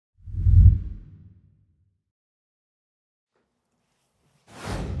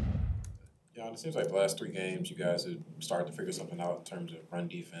It seems like the last three games you guys have started to figure something out in terms of run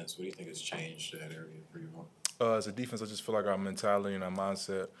defense. What do you think has changed that area for you all? As a defense, I just feel like our mentality and our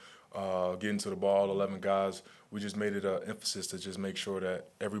mindset, getting to the ball, 11 guys, we just made it an emphasis to just make sure that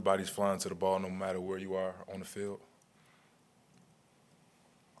everybody's flying to the ball no matter where you are on the field.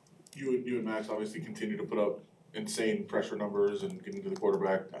 You and Max obviously continue to put up insane pressure numbers and getting to the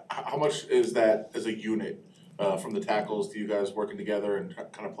quarterback. How much is that as a unit from the tackles to you guys working together and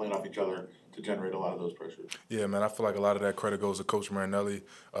kind of playing off each other to generate a lot of those pressures? Yeah, man, I feel like a lot of that credit goes to Coach Marinelli.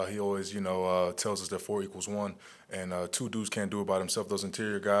 He always, tells us that 4 equals 1, and 2 dudes can't do it by themselves. Those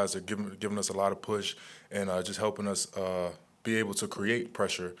interior guys are giving us a lot of push and just helping us be able to create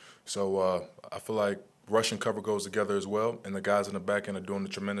pressure. So I feel like rush and cover goes together as well, and the guys in the back end are doing a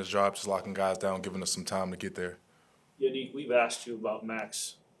tremendous job just locking guys down, giving us some time to get there. Yannick, we've asked you about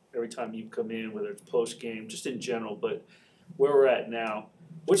Max every time you come in, whether it's post-game, just in general, but where we're at now,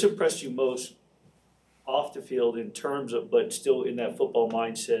 what's impressed you most off the field in terms of, but still in that football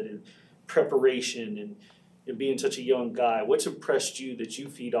mindset and preparation and being such a young guy? What's impressed you that you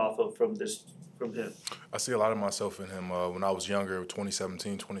feed off of from him? I see a lot of myself in him when I was younger,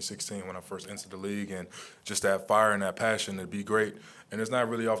 2017, 2016, when I first entered the league, and just that fire and that passion to be great. And it's not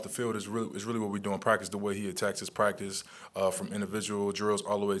really off the field. It's really what we do in practice, the way he attacks his practice, from individual drills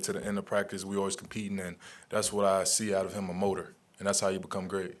all the way to the end of practice. We always competing, and that's what I see out of him, a motor. And that's how you become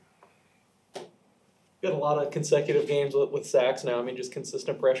great. Got a lot of consecutive games with sacks now. I mean, just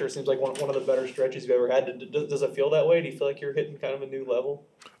consistent pressure. Seems like one of the better stretches you've ever had. Does it feel that way? Do you feel like you're hitting kind of a new level?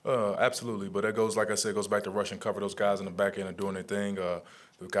 Absolutely, but that goes, like I said, goes back to rush and cover. Those guys in the back end are doing their thing.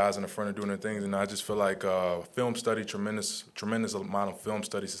 The guys in the front are doing their things, and I just feel like film study, tremendous amount of film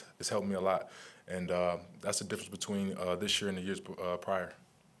studies has helped me a lot, and that's the difference between this year and the years prior.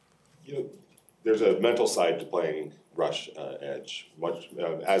 There's a mental side to playing rush edge,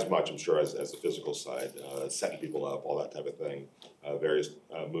 as much I'm sure as the physical side, setting people up, all that type of thing, various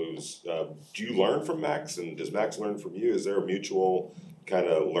moves. Do you learn from Max, and does Max learn from you? Is there a mutual kind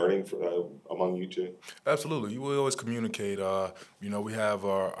of learning among you two? Absolutely. We always communicate. We have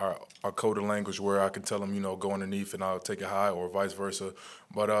our code of language where I can tell him, go underneath and I'll take it high, or vice versa.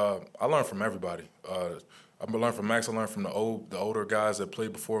 But I learn from everybody. I learned from Max. I learned from the older guys that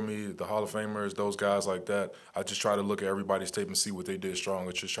played before me, the Hall of Famers, those guys like that. I just try to look at everybody's tape and see what they did strong,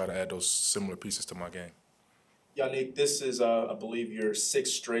 and just try to add those similar pieces to my game. Yannick, this is, I believe, your 6th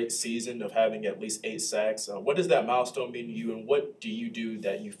straight season of having at least 8 sacks. What does that milestone mean to you, and what do you do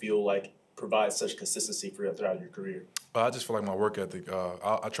that you feel like provides such consistency throughout your career? I just feel like my work ethic.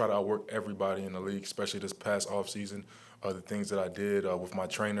 I try to outwork everybody in the league, especially this past offseason. The things that I did with my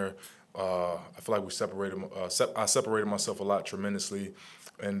trainer, I feel like I separated myself a lot tremendously.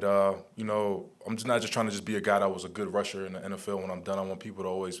 And, I'm just not just trying to just be a guy that was a good rusher in the NFL. When I'm done, I want people to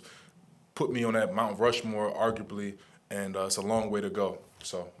always put me on that Mount Rushmore, arguably, and it's a long way to go.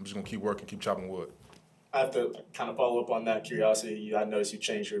 So I'm just going to keep working, keep chopping wood. I have to kind of follow up on that curiosity. I noticed you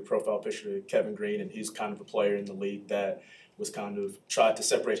changed your profile picture to Kevin Green, and he's kind of a player in the league that was kind of tried to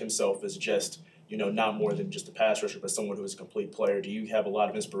separate himself as just, not more than just a pass rusher, but someone who is a complete player. Do you have a lot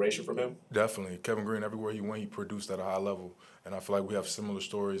of inspiration from him? Definitely. Kevin Green, everywhere he went, he produced at a high level. And I feel like we have similar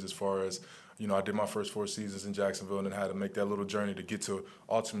stories as far as, I did my first 4 seasons in Jacksonville and then had to make that little journey to get to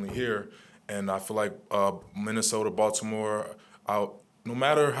ultimately here. And I feel like Minnesota, Baltimore, no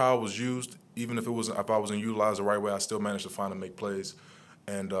matter how I was used, even if I wasn't utilized the right way, I still managed to find and make plays.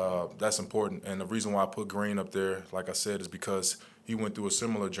 And that's important. And the reason why I put Green up there, like I said, is because he went through a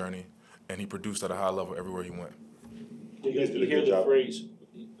similar journey, and he produced at a high level everywhere he went. You hear the phrase,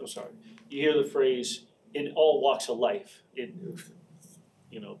 you hear the phrase, in all walks of life.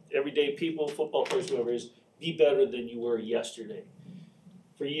 Everyday people, football players, whoever is, be better than you were yesterday.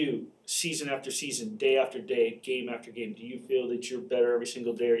 For you, season after season, day after day, game after game, do you feel that you're better every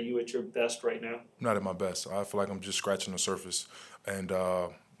single day? Are you at your best right now? I'm not at my best. I feel like I'm just scratching the surface. And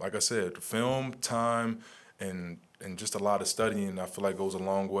like I said, film, time, and just a lot of studying, I feel like goes a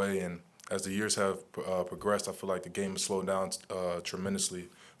long way. And as the years have progressed, I feel like the game has slowed down tremendously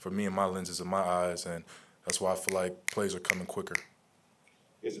for me and my lenses and my eyes, and that's why I feel like plays are coming quicker.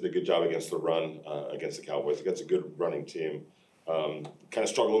 You guys did a good job against the run, against the Cowboys, against a good running team. Kind of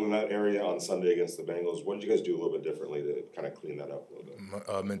struggled in that area on Sunday against the Bengals. What did you guys do a little bit differently to kind of clean that up a little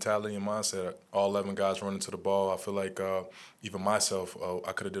bit? Mentality and mindset. All 11 guys running to the ball. I feel like even myself,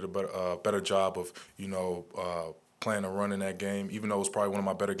 I could have did a better job of, playing a run in that game, even though it was probably one of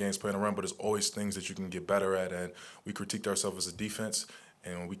my better games playing a run, but there's always things that you can get better at, and we critiqued ourselves as a defense,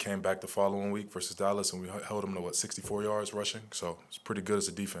 and we came back the following week versus Dallas, and we held them to, 64 yards rushing, so it's pretty good as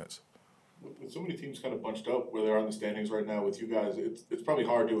a defense. With so many teams kind of bunched up where they are in the standings right now with you guys, it's probably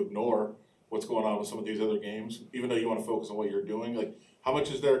hard to ignore what's going on with some of these other games, even though you wanna focus on what you're doing, like, how much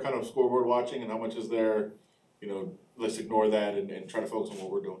is there kind of scoreboard watching and how much is there, you know, let's ignore that and try to focus on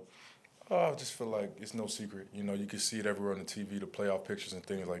what we're doing? I just feel like it's no secret. You know, you can see it everywhere on the TV, the playoff pictures and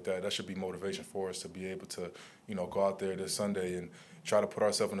things like that. That should be motivation for us to be able to, you know, go out there this Sunday and try to put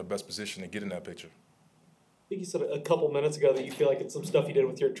ourselves in the best position to get in that picture. I think you said a couple minutes ago that you feel like it's some stuff you did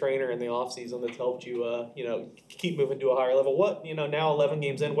with your trainer in the offseason that's helped you, you know, keep moving to a higher level. What, you know, now 11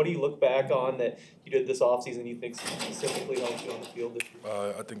 games in, what do you look back on that you did this offseason you think specifically helped you on the field this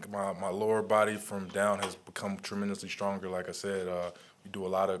year? I think my lower body from down has become tremendously stronger. Like I said, we do a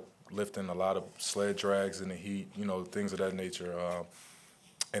lot of lifting, a lot of sled drags in the heat, you know, things of that nature.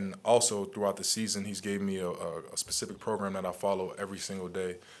 And also throughout the season, he's gave me a specific program that I follow every single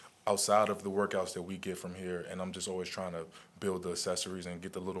day outside of the workouts that we get from here. And I'm just always trying to build the accessories and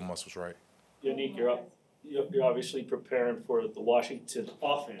get the little muscles right. Yannick, you're obviously preparing for the Washington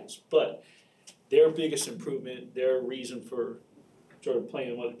offense, but their biggest improvement, their reason for sort of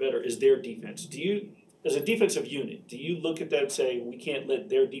playing much better is their defense. Do you, as a defensive unit, do you look at that and say, we can't let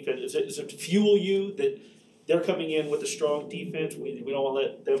their defense, does it fuel you that they're coming in with a strong defense, we don't want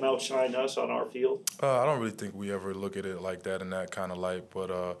to let them outshine us on our field? I don't really think we ever look at it like that in that kind of light,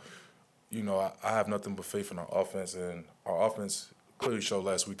 but, you know, I have nothing but faith in our offense, and our offense clearly showed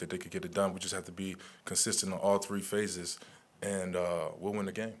last week that they could get it done. We just have to be consistent on all three phases, and we'll win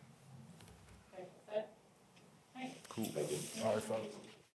the game. Okay, that's it. Thanks. Cool. Thank you. All right, fellas.